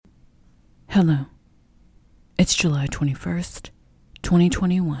Hello, it's July 21st,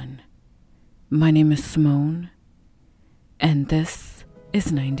 2021. My name is Simone, and this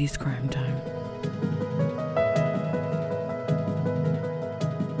is 90s Crime Time.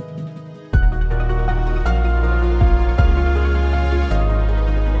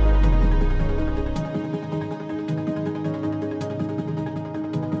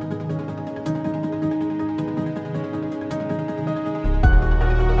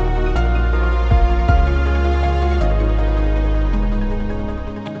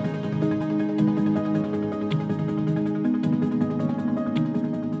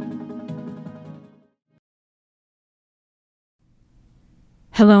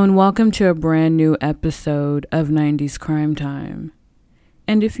 Hello and welcome to a brand new episode of 90s Crime Time.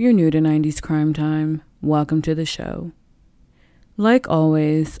 And if you're new to 90s Crime Time, welcome to the show. Like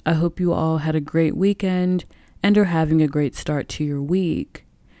always, I hope you all had a great weekend and are having a great start to your week.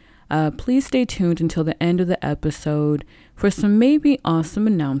 Please stay tuned until the end of the episode for some maybe awesome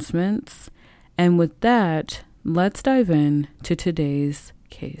announcements. And with that, let's dive in to today's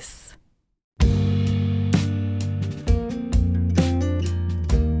case.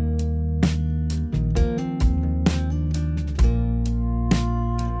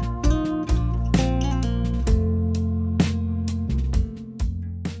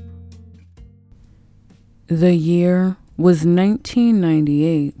 The year was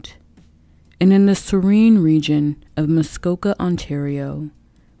 1998, and in the serene region of Muskoka, Ontario,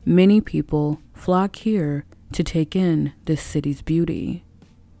 many people flock here to take in this city's beauty.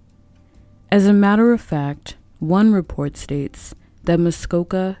 As a matter of fact, one report states that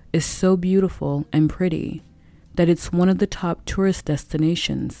Muskoka is so beautiful and pretty that it's one of the top tourist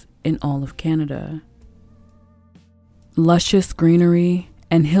destinations in all of Canada. Luscious greenery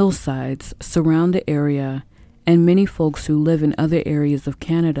and hillsides surround the area, and many folks who live in other areas of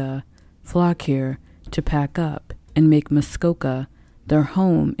Canada flock here to pack up and make Muskoka their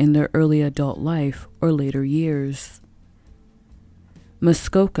home in their early adult life or later years.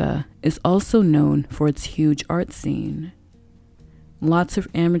 Muskoka is also known for its huge art scene. Lots of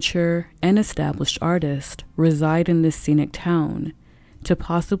amateur and established artists reside in this scenic town to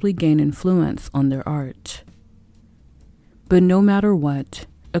possibly gain influence on their art. But no matter what,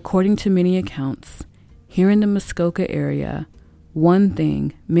 according to many accounts, here in the Muskoka area, one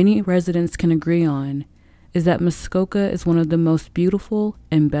thing many residents can agree on is that Muskoka is one of the most beautiful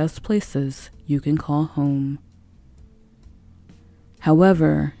and best places you can call home.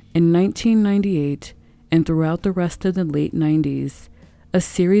 However, in 1998 and throughout the rest of the late 90s, a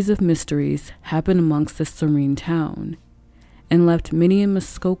series of mysteries happened amongst this serene town and left many in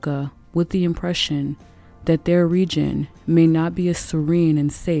Muskoka with the impression that their region may not be as serene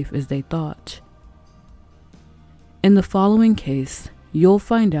and safe as they thought. In the following case, you'll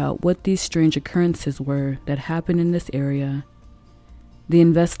find out what these strange occurrences were that happened in this area, the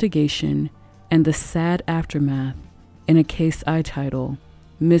investigation, and the sad aftermath in a case I title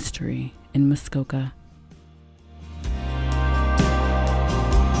Mystery in Muskoka.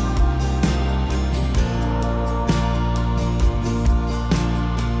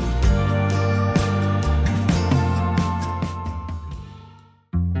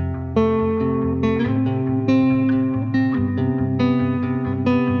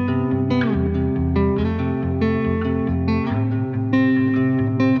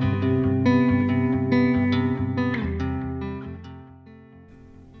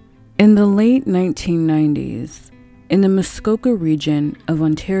 In the late 1990s, in the Muskoka region of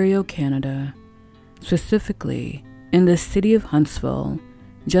Ontario, Canada, specifically in the city of Huntsville,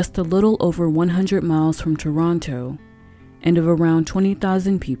 just a little over 100 miles from Toronto, and of around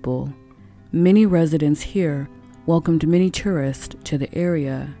 20,000 people, many residents here welcomed many tourists to the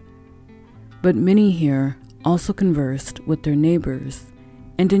area. But many here also conversed with their neighbors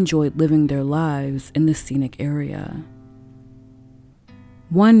and enjoyed living their lives in the scenic area.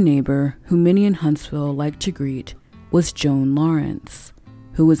 One neighbor who many in Huntsville liked to greet was Joan Lawrence,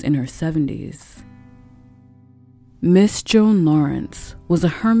 who was in her 70s. Miss Joan Lawrence was a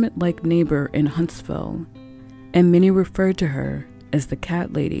hermit-like neighbor in Huntsville, and many referred to her as the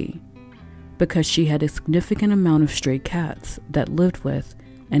cat lady because she had a significant amount of stray cats that lived with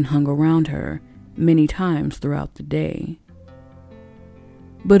and hung around her many times throughout the day.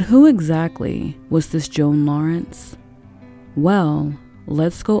 But who exactly was this Joan Lawrence? Well,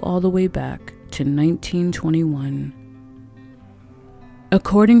 let's go all the way back to 1921.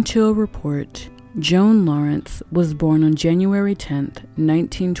 According to a report, Joan Lawrence was born on January 10th,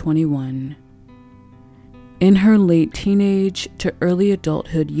 1921. In her late teenage to early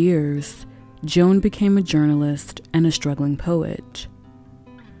adulthood years, Joan became a journalist and a struggling poet.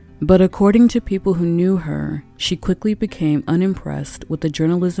 But according to people who knew her, she quickly became unimpressed with the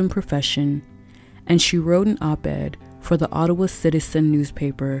journalism profession, and she wrote an op-ed for the Ottawa Citizen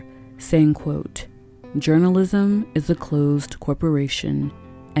newspaper saying, quote, "Journalism is a closed corporation,"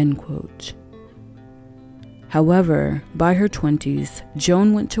 end quote. However, by her 20s,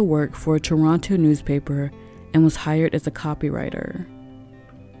 Joan went to work for a Toronto newspaper and was hired as a copywriter.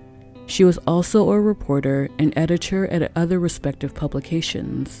 She was also a reporter and editor at other respective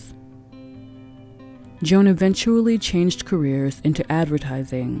publications. Joan eventually changed careers into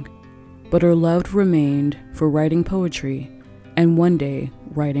advertising, but her love remained for writing poetry and one day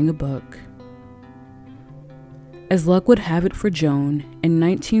writing a book. As luck would have it for Joan, in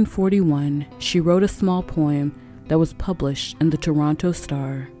 1941, she wrote a small poem that was published in the Toronto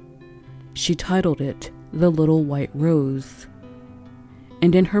Star. She titled it "The Little White Rose."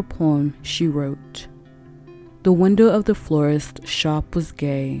 And in her poem, she wrote, "The window of the florist's shop was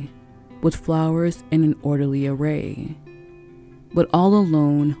gay, with flowers in an orderly array. But all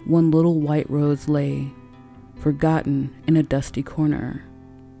alone one little white rose lay, forgotten in a dusty corner.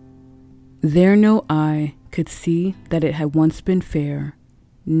 There no eye could see that it had once been fair,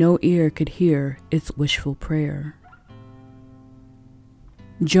 no ear could hear its wishful prayer."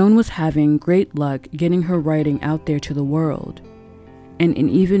 Joan was having great luck getting her writing out there to the world. And in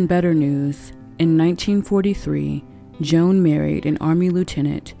even better news, in 1943, Joan married an Army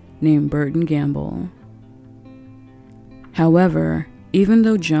lieutenant named Burton Gamble. However, even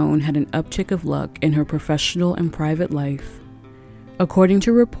though Joan had an uptick of luck in her professional and private life, according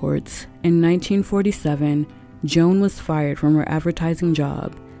to reports, in 1947, Joan was fired from her advertising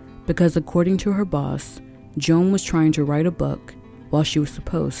job because, according to her boss, Joan was trying to write a book while she was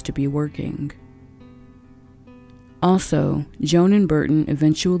supposed to be working. Also, Joan and Burton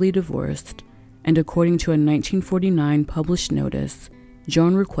eventually divorced, and according to a 1949 published notice,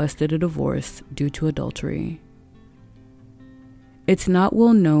 Joan requested a divorce due to adultery. It's not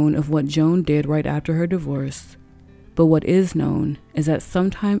well known of what Joan did right after her divorce, but what is known is that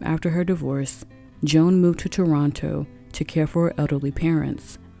sometime after her divorce, Joan moved to Toronto to care for her elderly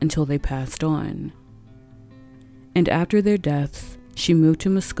parents until they passed on. And after their deaths, she moved to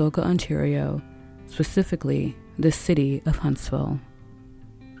Muskoka, Ontario, specifically the city of Huntsville.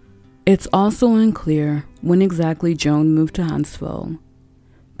 It's also unclear when exactly Joan moved to Huntsville,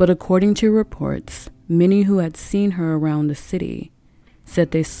 but according to reports, many who had seen her around the city said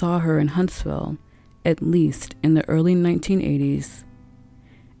they saw her in Huntsville at least in the early 1980s.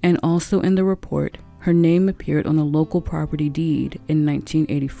 And also in the report, her name appeared on a local property deed in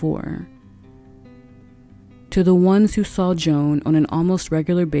 1984. To the ones who saw Joan on an almost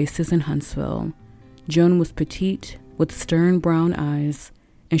regular basis in Huntsville, Joan was petite with stern brown eyes,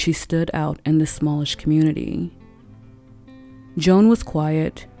 and she stood out in this smallish community. Joan was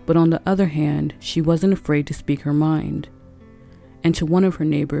quiet, but on the other hand, she wasn't afraid to speak her mind. And to one of her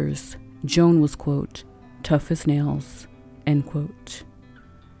neighbors, Joan was, quote, "tough as nails," end quote.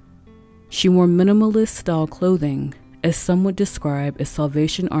 She wore minimalist style clothing, as some would describe as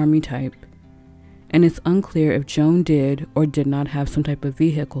Salvation Army type, and it's unclear if Joan did or did not have some type of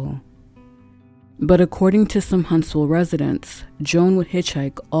vehicle. But according to some Huntsville residents, Joan would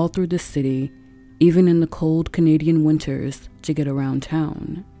hitchhike all through the city, even in the cold Canadian winters, to get around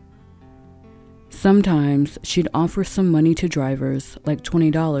town. Sometimes she'd offer some money to drivers, like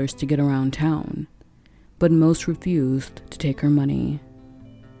 $20 to get around town, but most refused to take her money.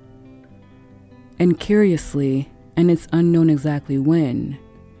 And curiously, and it's unknown exactly when,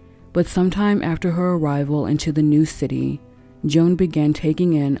 but sometime after her arrival into the new city, Joan began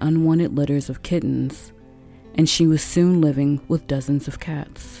taking in unwanted litters of kittens, and she was soon living with dozens of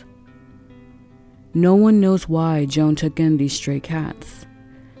cats. No one knows why Joan took in these stray cats,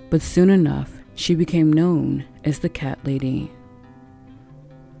 but soon enough, she became known as the Cat Lady.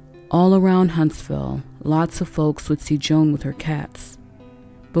 All around Huntsville, lots of folks would see Joan with her cats,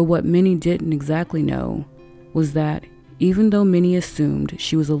 but what many didn't exactly know was that even though many assumed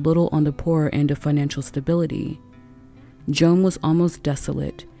she was a little on the poorer end of financial stability, Joan was almost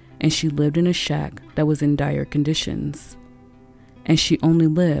desolate, and she lived in a shack that was in dire conditions, and she only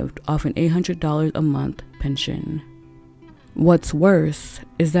lived off an $800 a month pension. What's worse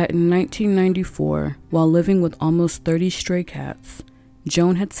is that in 1994, while living with almost 30 stray cats,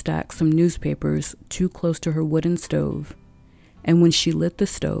 Joan had stacked some newspapers too close to her wooden stove, and when she lit the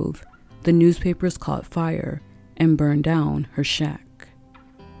stove, the newspapers caught fire and burned down her shack.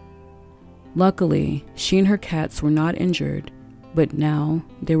 Luckily, she and her cats were not injured, but now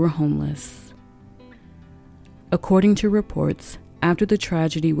they were homeless. According to reports, after the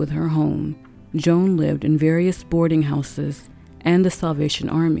tragedy with her home, Joan lived in various boarding houses and the Salvation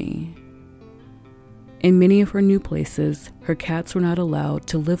Army. In many of her new places, her cats were not allowed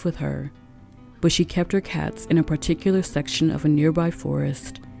to live with her, but she kept her cats in a particular section of a nearby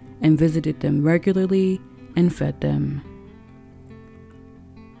forest and visited them regularly and fed them.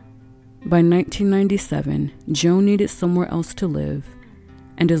 By 1997, Joan needed somewhere else to live,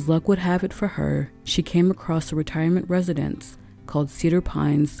 and as luck would have it for her, she came across a retirement residence called Cedar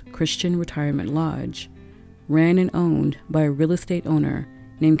Pines Christian Retirement Lodge, ran and owned by a real estate owner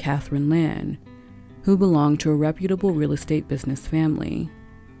named Catherine Land, who belonged to a reputable real estate business family.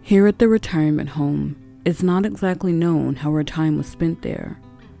 Here at the retirement home, it's not exactly known how her time was spent there,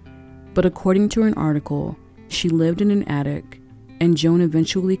 but according to an article, she lived in an attic, and Joan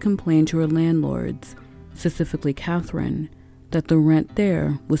eventually complained to her landlords, specifically Catherine, that the rent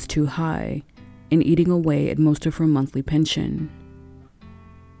there was too high and eating away at most of her monthly pension.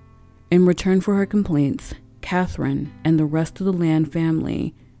 In return for her complaints, Catherine and the rest of the Land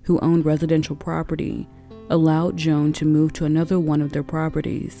family, who owned residential property, allowed Joan to move to another one of their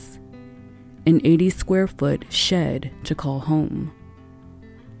properties, an 80-square-foot shed to call home.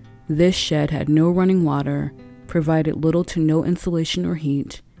 This shed had no running water, provided little to no insulation or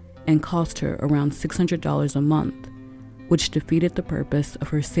heat, and cost her around $600 a month, which defeated the purpose of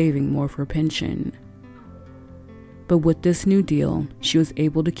her saving more of her pension. But with this new deal, she was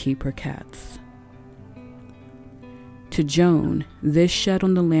able to keep her cats. To Joan, this shed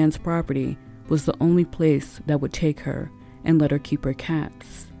on the Land's property was the only place that would take her and let her keep her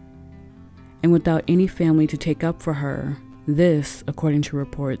cats. And without any family to take up for her, this, according to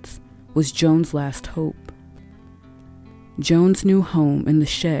reports, was Joan's last hope. Joan's new home in the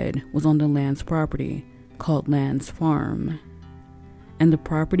shed was on the Land's property, called Land's Farm, and the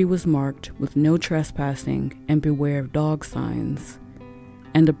property was marked with no trespassing and beware of dog signs,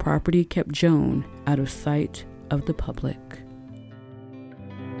 and the property kept Joan out of sight of the public.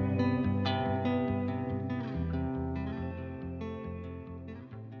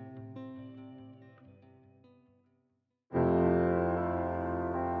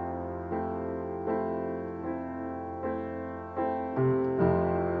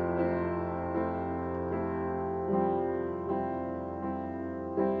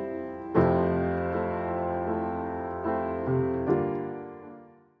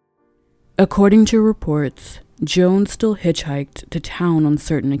 According to reports, Joan still hitchhiked to town on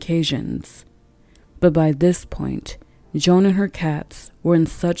certain occasions, but by this point, Joan and her cats were in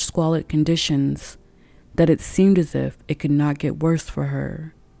such squalid conditions that it seemed as if it could not get worse for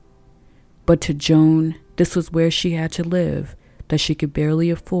her. But to Joan, this was where she had to live that she could barely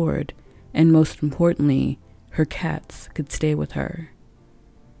afford, and most importantly, her cats could stay with her.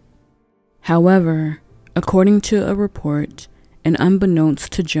 However, according to a report, and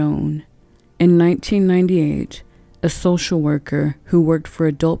unbeknownst to Joan, in 1998, a social worker who worked for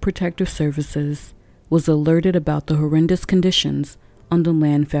Adult Protective Services was alerted about the horrendous conditions on the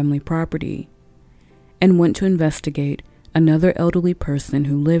Land family property and went to investigate another elderly person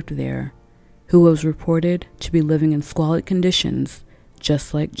who lived there, who was reported to be living in squalid conditions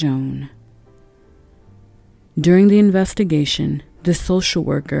just like Joan. During the investigation, the social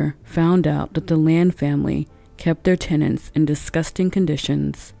worker found out that the Land family kept their tenants in disgusting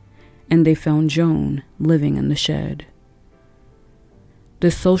conditions, and they found Joan living in the shed. The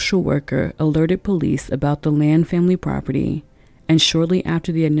social worker alerted police about the Land family property, and shortly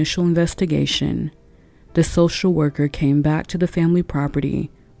after the initial investigation, the social worker came back to the family property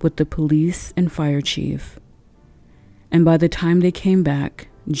with the police and fire chief. And by the time they came back,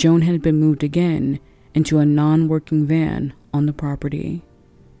 Joan had been moved again into a non-working van on the property.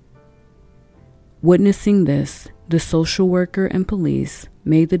 Witnessing this, the social worker and police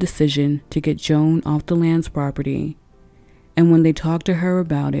made the decision to get Joan off the Land's property, and when they talked to her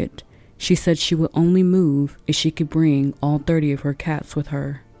about it, she said she would only move if she could bring all 30 of her cats with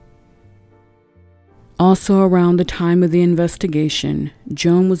her. Also around the time of the investigation,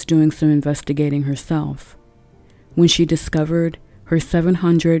 Joan was doing some investigating herself when she discovered her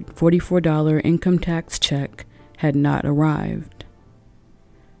 $744 income tax check had not arrived.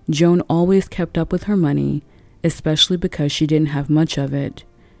 Joan always kept up with her money, especially because she didn't have much of it,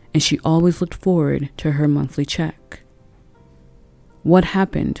 and she always looked forward to her monthly check. What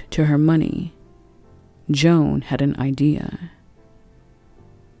happened to her money? Joan had an idea.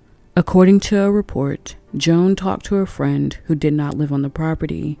 According to a report, Joan talked to a friend who did not live on the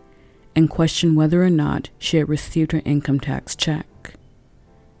property and questioned whether or not she had received her income tax check.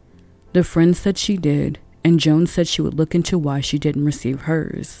 The friend said she did, and Joan said she would look into why she didn't receive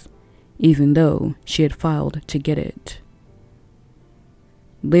hers, even though she had filed to get it.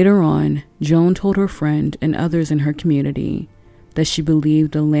 Later on, Joan told her friend and others in her community that she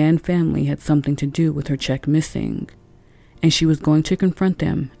believed the Land family had something to do with her check missing, and she was going to confront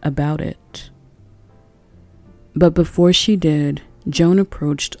them about it. But before she did, Joan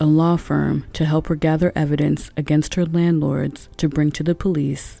approached a law firm to help her gather evidence against her landlords to bring to the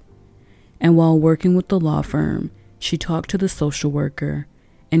police, and while working with the law firm, she talked to the social worker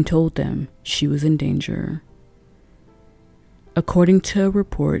and told them she was in danger. According to a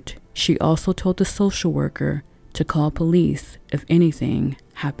report, she also told the social worker to call police if anything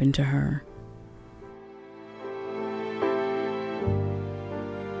happened to her.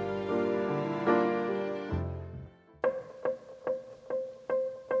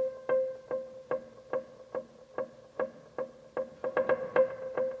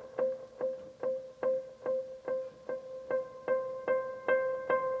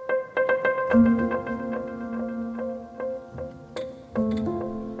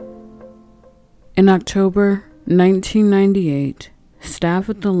 In October 1998, staff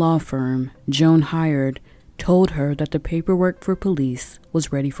at the law firm Joan hired told her that the paperwork for police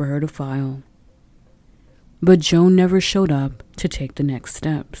was ready for her to file. But Joan never showed up to take the next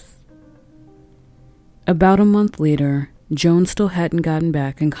steps. About a month later, Joan still hadn't gotten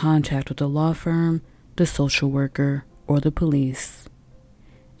back in contact with the law firm, the social worker, or the police.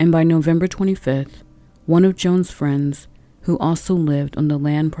 And by November 25th, one of Joan's friends, who also lived on the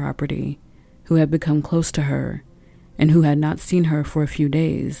land property, who had become close to her, and who had not seen her for a few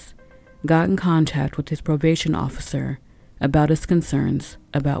days, got in contact with his probation officer about his concerns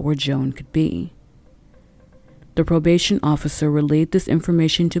about where Joan could be. The probation officer relayed this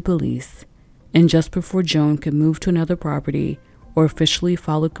information to police, and just before Joan could move to another property or officially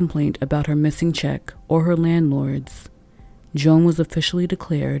file a complaint about her missing check or her landlords, Joan was officially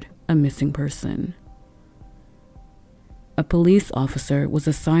declared a missing person. A police officer was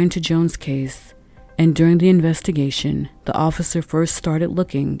assigned to Joan's case, and during the investigation, the officer first started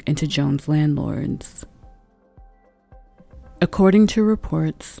looking into Joan's landlords. According to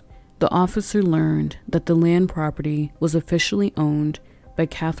reports, the officer learned that the land property was officially owned by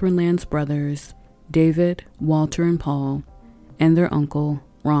Catherine Land's brothers, David, Walter, and Paul, and their uncle,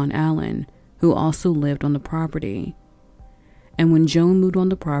 Ron Allen, who also lived on the property. And when Joan moved on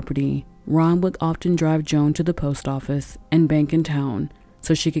the property, Ron would often drive Joan to the post office and bank in town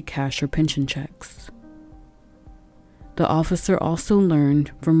so she could cash her pension checks. The officer also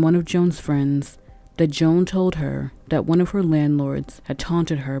learned from one of Joan's friends that Joan told her that one of her landlords had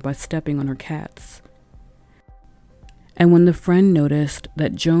taunted her by stepping on her cats. And when the friend noticed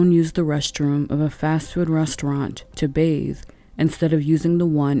that Joan used the restroom of a fast food restaurant to bathe instead of using the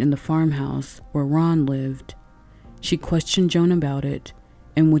one in the farmhouse where Ron lived, she questioned Joan about it,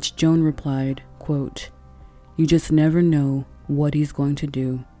 in which Joan replied, quote, "You just never know what he's going to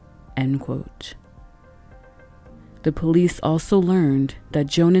do," end quote. The police also learned that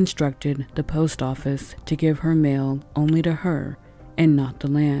Joan instructed the post office to give her mail only to her and not the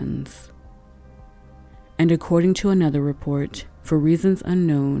Lands. And according to another report, for reasons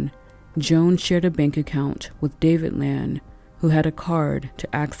unknown, Joan shared a bank account with David Land, who had a card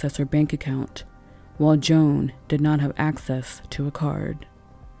to access her bank account, while Joan did not have access to a card.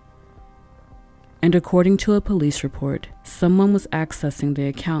 And according to a police report, someone was accessing the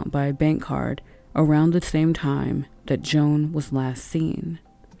account by a bank card around the same time that Joan was last seen.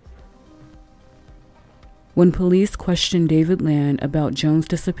 When police questioned David Land about Joan's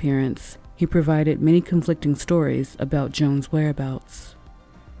disappearance, he provided many conflicting stories about Joan's whereabouts.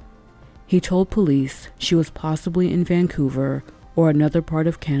 He told police she was possibly in Vancouver or another part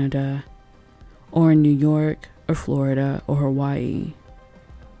of Canada, or in New York or Florida or Hawaii.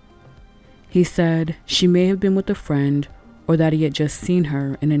 He said she may have been with a friend or that he had just seen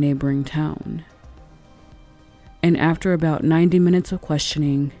her in a neighboring town. And after about 90 minutes of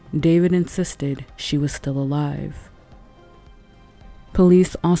questioning, David insisted she was still alive.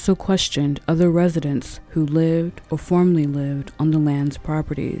 Police also questioned other residents who lived or formerly lived on the Land's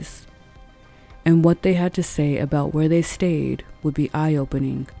properties, and what they had to say about where they stayed would be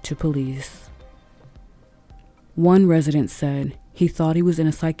eye-opening to police. One resident said he thought he was in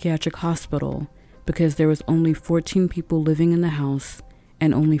a psychiatric hospital because there was only 14 people living in the house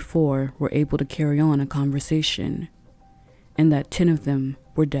and only 4 were able to carry on a conversation, and that 10 of them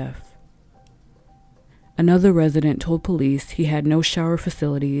were deaf. Another resident told police he had no shower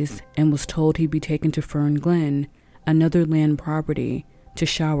facilities and was told he'd be taken to Fern Glen, another land property, to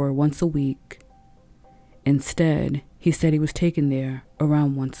shower once a week. Instead, he said he was taken there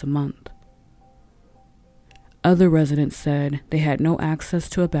around once a month. Other residents said they had no access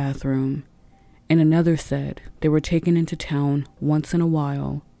to a bathroom, and another said they were taken into town once in a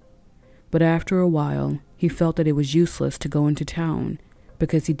while, but after a while, he felt that it was useless to go into town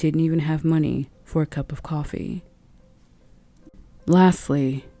because he didn't even have money for a cup of coffee.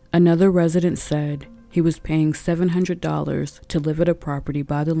 Lastly, another resident said he was paying $700 to live at a property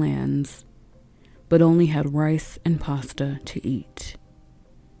by the Lands, but only had rice and pasta to eat.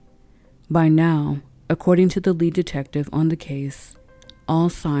 By now, according to the lead detective on the case, all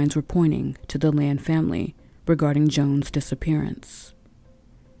signs were pointing to the Land family regarding Joan's disappearance.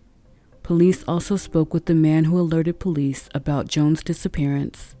 Police also spoke with the man who alerted police about Joan's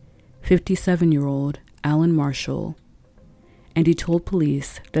disappearance, 57-year-old Alan Marshall, and he told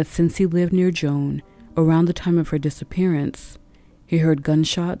police that since he lived near Joan around the time of her disappearance, he heard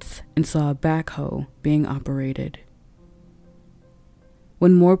gunshots and saw a backhoe being operated.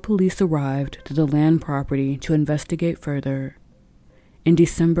 When more police arrived to the Land property to investigate further, in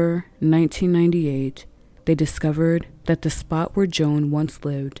December 1998, they discovered that the spot where Joan once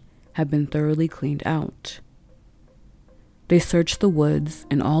lived had been thoroughly cleaned out. They searched the woods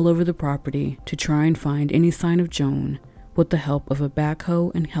and all over the property to try and find any sign of Joan with the help of a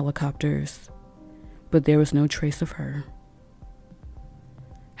backhoe and helicopters, but there was no trace of her.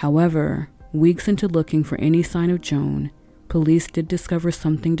 However, weeks into looking for any sign of Joan, police did discover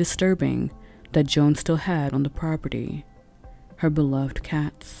something disturbing that Joan still had on the property: her beloved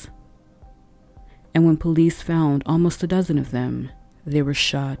cats. And when police found almost a dozen of them, they were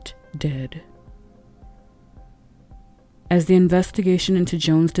shot dead. As the investigation into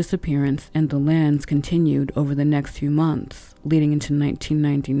Joan's disappearance and the Lands continued over the next few months, leading into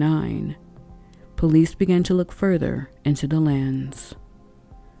 1999, police began to look further into the Lands.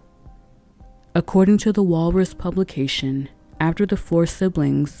 According to the Walrus publication, after the four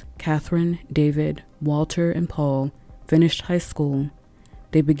siblings, Catherine, David, Walter, and Paul, finished high school,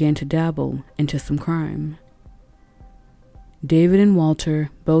 they began to dabble into some crime. David and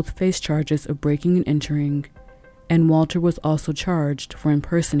Walter both faced charges of breaking and entering, and Walter was also charged for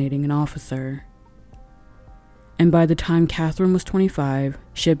impersonating an officer. And by the time Catherine was 25,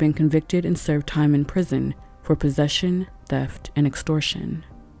 she had been convicted and served time in prison for possession, theft, and extortion.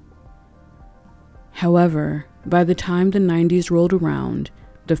 However, by the time the 90s rolled around,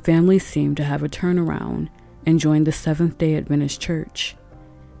 the family seemed to have a turnaround and joined the Seventh-day Adventist Church,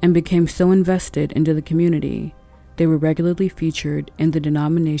 and became so invested into the community, they were regularly featured in the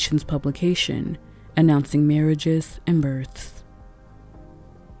denomination's publication, announcing marriages and births.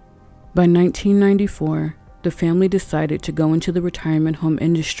 By 1994, the family decided to go into the retirement home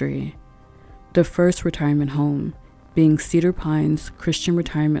industry, the first retirement home being Cedar Pines Christian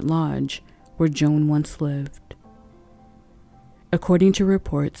Retirement Lodge, where Joan once lived. According to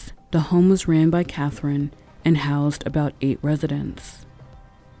reports, the home was ran by Catherine and housed about 8 residents.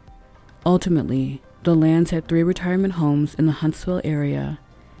 Ultimately, the Lands had 3 retirement homes in the Huntsville area,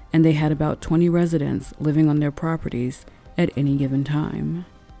 and they had about 20 residents living on their properties at any given time.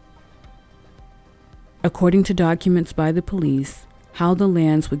 According to documents by the police, how the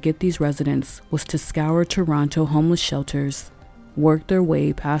Lands would get these residents was to scour Toronto homeless shelters, work their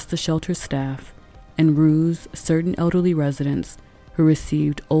way past the shelter staff, and ruse certain elderly residents who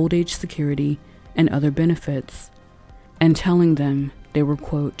received old age security and other benefits, and telling them they were,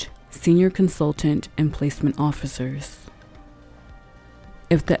 quote, senior consultant and placement officers.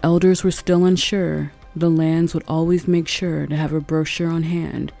 If the elders were still unsure, the Lands would always make sure to have a brochure on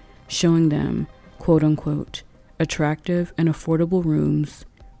hand showing them, quote unquote, attractive and affordable rooms,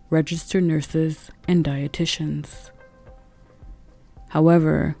 registered nurses, and dietitians.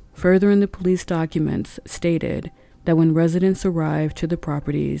 However, further in the police documents stated that when residents arrived to the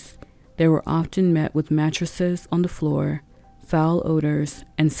properties, they were often met with mattresses on the floor, foul odors,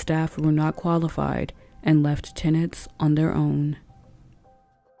 and staff who were not qualified and left tenants on their own.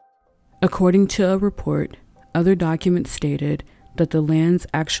 According to a report, other documents stated that the Lands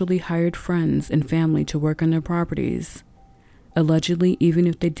actually hired friends and family to work on their properties, allegedly even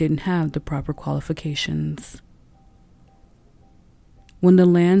if they didn't have the proper qualifications. When the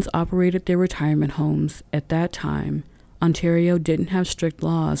Lands operated their retirement homes at that time, Ontario didn't have strict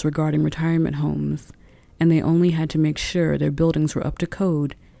laws regarding retirement homes, and they only had to make sure their buildings were up to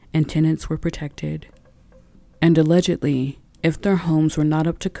code and tenants were protected. And allegedly, if their homes were not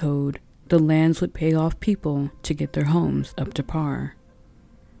up to code, the Lands would pay off people to get their homes up to par.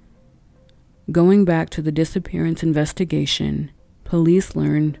 Going back to the disappearance investigation, police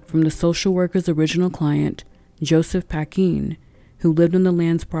learned from the social worker's original client, Joseph Paquin, who lived on the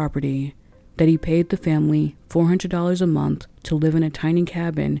Lands property, that he paid the family $400 a month to live in a tiny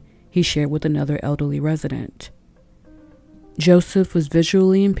cabin he shared with another elderly resident. Joseph was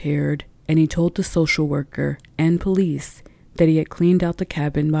visually impaired, and he told the social worker and police that he had cleaned out the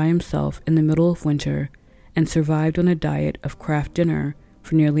cabin by himself in the middle of winter and survived on a diet of Kraft Dinner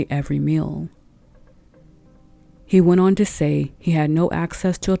for nearly every meal. He went on to say he had no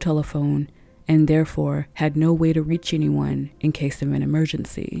access to a telephone and therefore had no way to reach anyone in case of an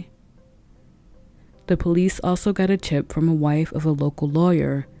emergency. The police also got a tip from a wife of a local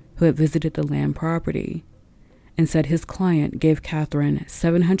lawyer who had visited the land property and said his client gave Catherine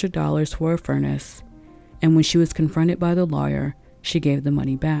 $700 for a furnace, and when she was confronted by the lawyer, she gave the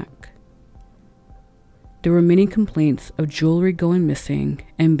money back. There were many complaints of jewelry going missing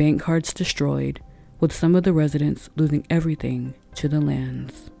and bank cards destroyed, with some of the residents losing everything to the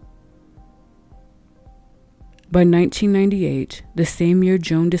lands. By 1998, the same year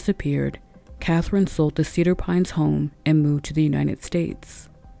Joan disappeared, Catherine sold the Cedar Pines home and moved to the United States.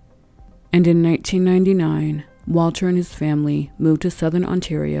 And in 1999, Walter and his family moved to southern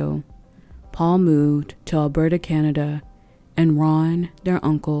Ontario. Paul moved to Alberta, Canada, and Ron, their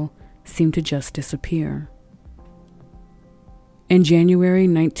uncle, seemed to just disappear. In January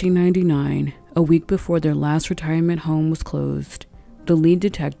 1999, a week before their last retirement home was closed, the lead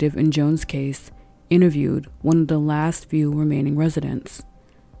detective in Joan's case interviewed one of the last few remaining residents,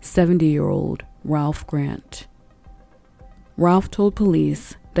 70-year-old Ralph Grant. Ralph told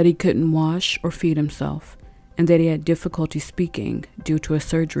police that he couldn't wash or feed himself and that he had difficulty speaking due to a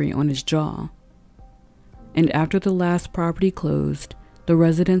surgery on his jaw. And after the last property closed, the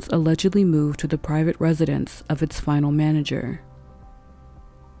residents allegedly moved to the private residence of its final manager.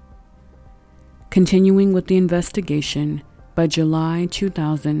 Continuing with the investigation, by July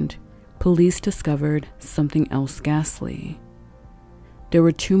 2000, police discovered something else ghastly. There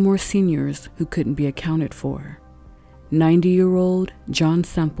were two more seniors who couldn't be accounted for, 90-year-old John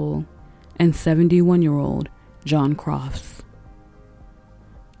Semple and 71-year-old John Crofts.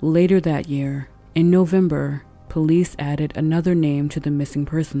 Later that year, in November, police added another name to the missing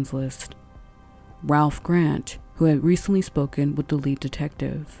persons list, Ralph Grant, who had recently spoken with the lead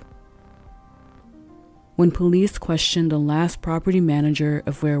detective. When police questioned the last property manager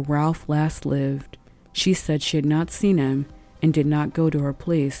of where Ralph last lived, she said she had not seen him and did not go to her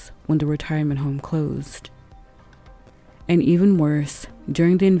place when the retirement home closed. And even worse,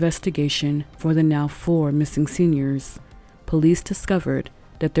 during the investigation for the now 4 missing seniors, police discovered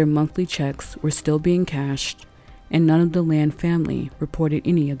that their monthly checks were still being cashed and none of the Land family reported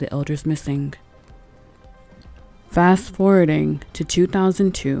any of the elders missing. Fast forwarding to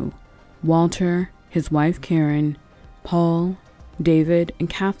 2002, Walter, his wife Karen, Paul, David, and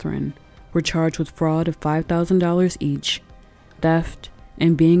Catherine were charged with fraud of $5,000 each, theft,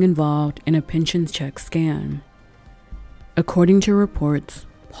 and being involved in a pension check scam. According to reports,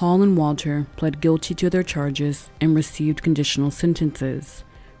 Paul and Walter pled guilty to their charges and received conditional sentences,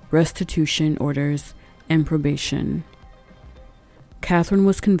 restitution orders, and probation. Catherine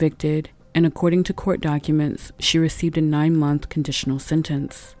was convicted, and according to court documents, she received a 9-month conditional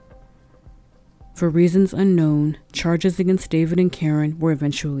sentence. For reasons unknown, charges against David and Karen were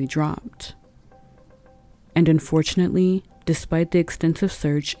eventually dropped. And unfortunately, despite the extensive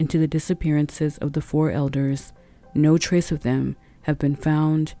search into the disappearances of the 4 elders, no trace of them have been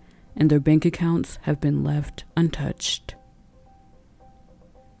found, and their bank accounts have been left untouched.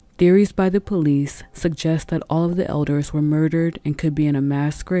 Theories by the police suggest that all of the elders were murdered and could be in a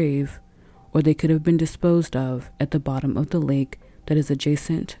mass grave, or they could have been disposed of at the bottom of the lake that is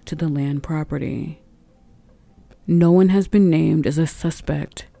adjacent to the land property. No one has been named as a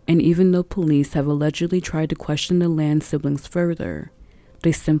suspect, and even though police have allegedly tried to question the Land siblings further,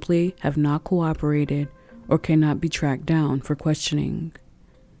 they simply have not cooperated or cannot be tracked down for questioning.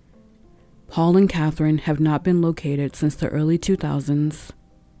 Paul and Catherine have not been located since the early 2000s.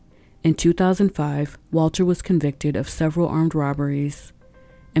 In 2005, Walter was convicted of several armed robberies,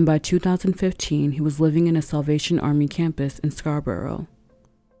 and by 2015, he was living in a Salvation Army campus in Scarborough.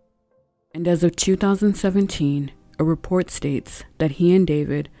 And as of 2017, a report states that he and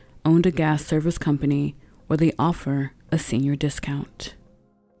David owned a gas service company where they offer a senior discount.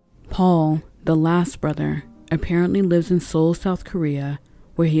 Paul, the last brother, apparently lives in Seoul, South Korea,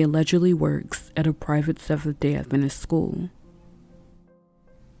 where he allegedly works at a private Seventh-day Adventist school.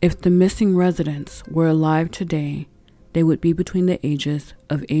 If the missing residents were alive today, they would be between the ages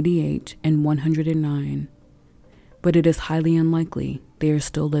of 88 and 109, but it is highly unlikely they are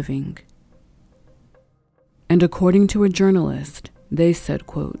still living. And according to a journalist, they said,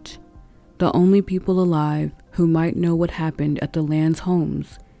 quote, "The only people alive who might know what happened at the Land's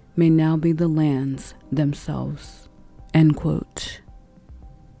homes may now be the Lands themselves," end quote.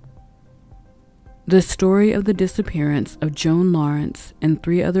 The story of the disappearance of Joan Lawrence and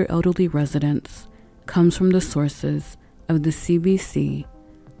 3 other elderly residents comes from the sources of the CBC,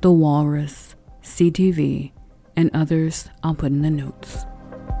 The Walrus, CTV, and others I'll put in the notes.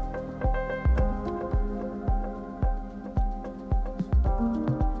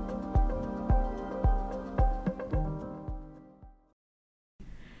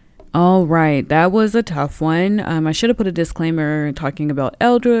 All right, that was a tough one. I should have put a disclaimer talking about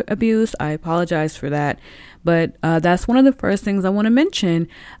elder abuse. I apologize for that. But that's one of the first things I want to mention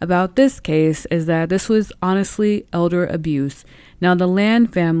about this case is that this was honestly elder abuse. Now, the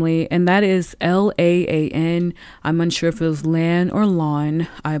Land family, and that is Laan. I'm unsure if it was Lan or Lawn.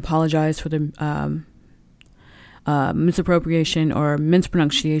 I apologize for the misappropriation or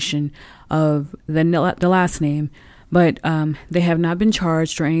mispronunciation of the last name. But they have not been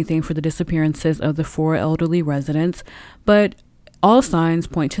charged or anything for the disappearances of the 4 elderly residents, but all signs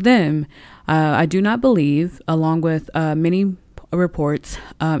point to them. I do not believe, along with many reports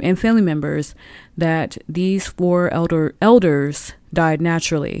and family members, that these 4 elders died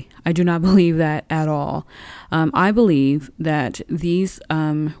naturally. I do not believe that at all. I believe that these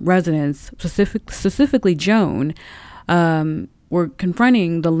residents, specifically Joan, were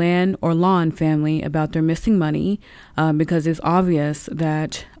confronting the Land or Lawn family about their missing money because it's obvious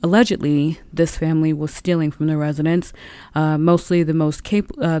that allegedly this family was stealing from the residents, mostly the most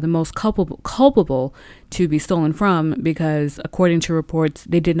culpable to be stolen from, because according to reports,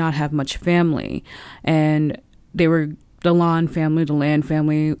 they did not have much family, and they were the Land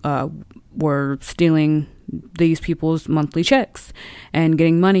family were stealing these people's monthly checks and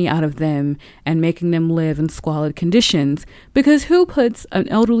getting money out of them and making them live in squalid conditions, because who puts an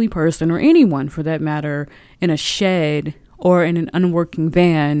elderly person, or anyone for that matter, in a shed or in an unworking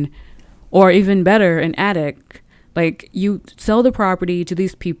van, or even better, an attic? Like, you sell the property to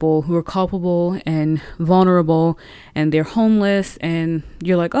these people who are culpable and vulnerable, and they're homeless, and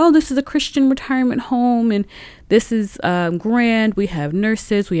you're like, oh, this is a Christian retirement home, and this is grand. We have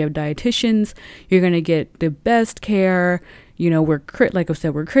nurses, we have dietitians. You're going to get the best care. You know, like I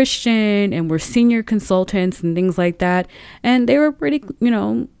said, we're Christian, and we're senior consultants and things like that. And they were pretty,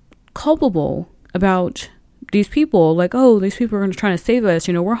 culpable about these people. Like, oh, these people are trying to save us.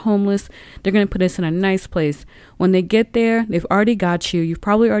 We're homeless. They're going to put us in a nice place. When they get there, they've already got you. You've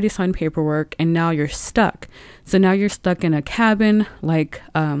probably already signed paperwork, and now you're stuck. So now you're stuck in a cabin, like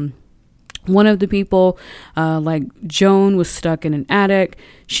one of the people, like Joan, was stuck in an attic.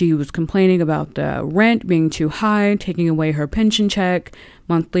 She was complaining about the rent being too high, taking away her pension check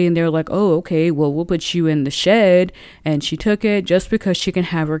monthly. And they're like, oh, okay, well, we'll put you in the shed. And she took it just because she can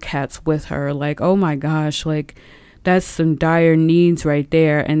have her cats with her. Like, oh my gosh, like, that's some dire needs right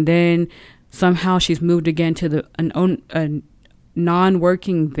there. And then somehow she's moved again to a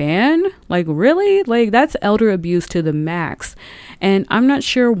non-working van. Like, really? Like, that's elder abuse to the max. And I'm not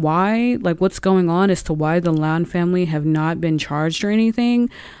sure why, like, what's going on as to why the Land family have not been charged or anything.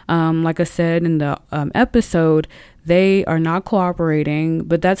 Like I said in the episode, they are not cooperating,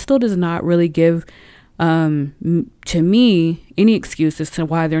 but that still does not really give to me any excuse as to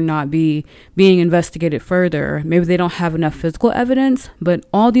why they're not being investigated further. Maybe they don't have enough physical evidence, but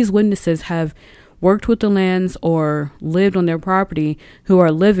all these witnesses have worked with the Lands or lived on their property who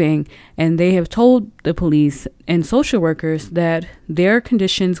are living, and they have told the police and social workers that their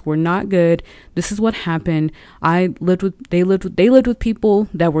conditions were not good. This is what happened. They lived with people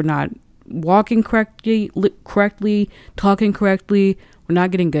that were not walking correctly, talking correctly, were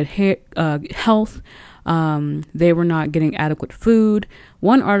not getting good health. They were not getting adequate food.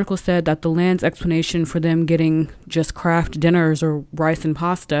 One article said that the Land's explanation for them getting just craft dinners or rice and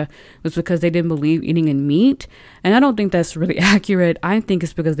pasta was because they didn't believe eating in meat. And I don't think that's really accurate. I think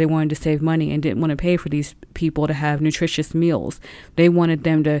it's because they wanted to save money and didn't want to pay for these people to have nutritious meals. They wanted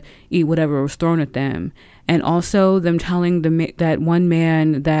them to eat whatever was thrown at them. And also them telling that one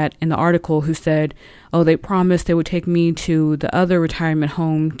man that in the article who said, oh, they promised they would take me to the other retirement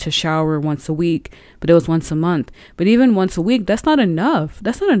home to shower once a week, but it was once a month. But even once a week, that's not enough.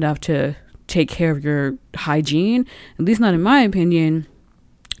 That's not enough to take care of your hygiene, at least not in my opinion.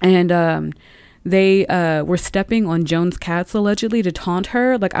 And they were stepping on Joan's cats allegedly to taunt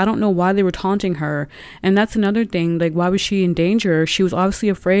her. Like, I don't know why they were taunting her. And that's another thing. Like, why was she in danger? She was obviously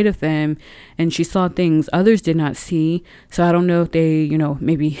afraid of them, and she saw things others did not see. So I don't know if they,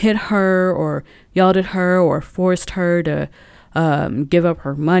 maybe hit her or yelled at her or forced her to give up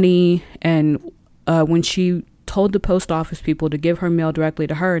her money. And when she told the post office people to give her mail directly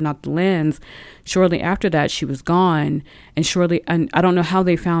to her, not the Lands, shortly after that, she was gone. And I don't know how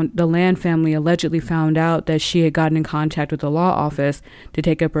the Land family allegedly found out that she had gotten in contact with the law office to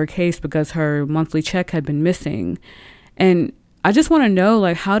take up her case because her monthly check had been missing. And I just want to know,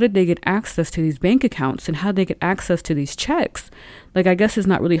 like, how did they get access to these bank accounts and how did they get access to these checks? Like, I guess it's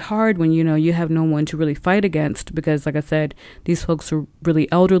not really hard when, you have no one to really fight against because, like I said, these folks were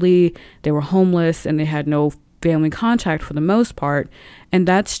really elderly, they were homeless, and they had no family contact for the most part. And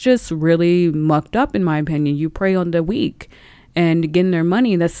that's just really mucked up, in my opinion. You prey on the weak and getting their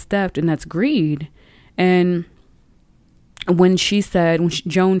money, that's theft and that's greed. And when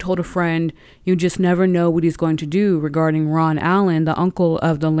Joan told a friend, you just never know what he's going to do regarding Ron Allen, the uncle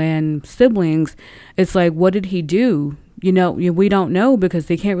of the Land siblings, it's like, what did he do? We don't know because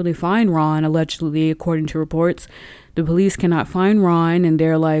they can't really find Ron, allegedly, according to reports. The police cannot find Ron, and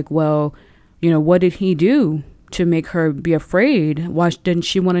they're like, well, what did he do to make her be afraid? Why didn't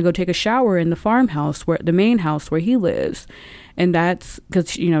she want to go take a shower in the farmhouse, the main house where he lives? And that's because,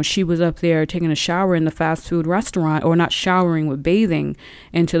 she was up there taking a shower in the fast food restaurant, or not showering, but bathing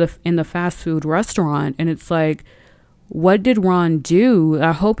in the fast food restaurant. And it's like, what did Ron do?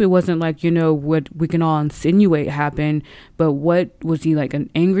 I hope it wasn't like, what we can all insinuate happened, but what was he, like an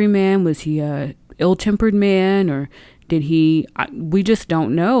angry man? Was he a ill-tempered man, or did we just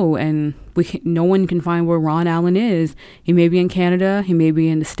don't know. And no one can find where Ron Allen is. He may be in Canada, he may be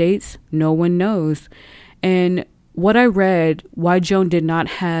in the States. No one knows. And what I read, why Joan did not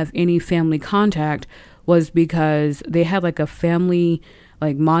have any family contact was because they had like a family,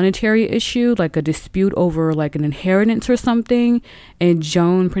 like monetary issue, like a dispute over like an inheritance or something. And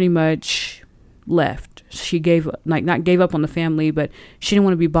Joan pretty much left. She not gave up on the family, but she didn't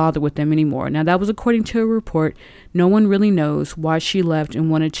want to be bothered with them anymore. Now that was according to a report. No one really knows why she left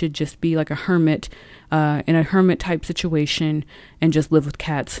and wanted to just be like a hermit, in a hermit type situation and just live with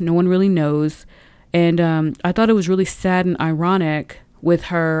cats. No one really knows. And I thought it was really sad and ironic with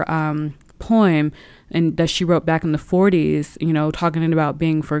her poem and that she wrote back in the 40s, talking about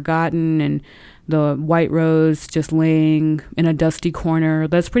being forgotten and the white rose just laying in a dusty corner.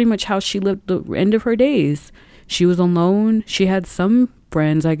 That's pretty much how she lived the end of her days. She was alone. She had some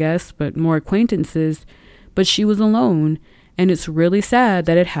friends, I guess, but more acquaintances, but she was alone. And it's really sad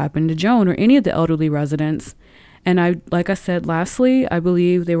that it happened to Joan or any of the elderly residents. And like I said, lastly, I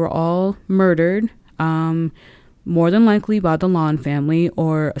believe they were all murdered, more than likely by the Lawn family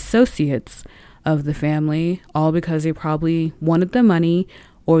or associates of the family, all because they probably wanted the money,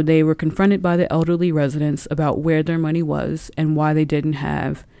 or they were confronted by the elderly residents about where their money was and why they didn't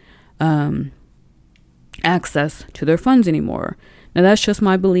have access to their funds anymore. Now, that's just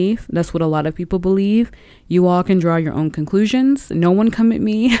my belief. That's what a lot of people believe. You all can draw your own conclusions. No one come at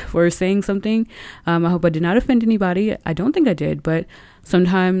me for saying something. I hope I did not offend anybody. I don't think I did, but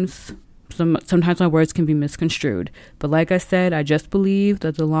sometimes my words can be misconstrued. But like I said, I just believe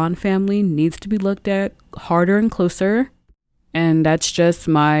that the Lawn family needs to be looked at harder and closer. And that's just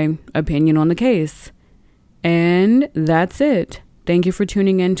my opinion on the case. And that's it. Thank you for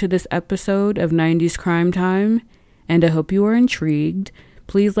tuning in to this episode of 90s Crime Time. And I hope you are intrigued.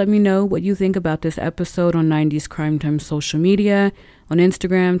 Please let me know what you think about this episode on 90s Crime Time social media, on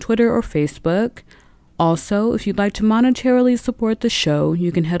Instagram, Twitter, or Facebook. Also, if you'd like to monetarily support the show,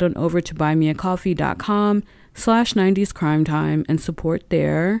 you can head on over to buymeacoffee.com/90s Crime Time and support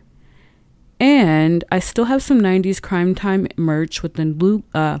there. And I still have some 90s Crime Time merch with the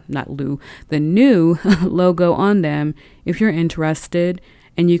new logo on them if you're interested.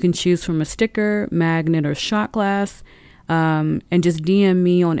 And you can choose from a sticker, magnet, or shot glass. And just DM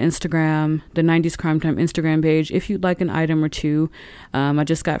me on Instagram, the 90s Crime Time Instagram page, if you'd like an item or two. I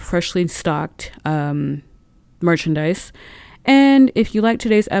just got freshly stocked merchandise. And if you like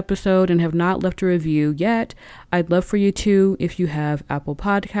today's episode and have not left a review yet, I'd love for you to, if you have Apple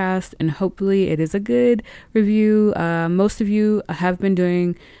Podcasts, and hopefully it is a good review. Most of you have been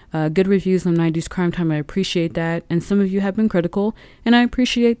doing good reviews on 90s Crime Time. I appreciate that. And some of you have been critical, and I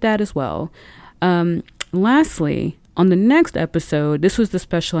appreciate that as well. Lastly, on the next episode, this was the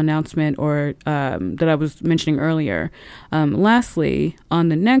special announcement that I was mentioning earlier. Lastly, on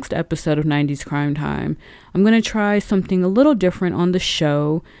the next episode of 90s Crime Time, I'm going to try something a little different on the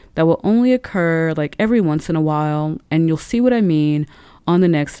show that will only occur like every once in a while, and you'll see what I mean on the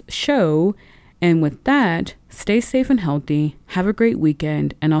next show. And with that, stay safe and healthy, have a great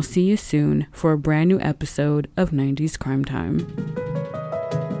weekend, and I'll see you soon for a brand new episode of 90s Crime Time.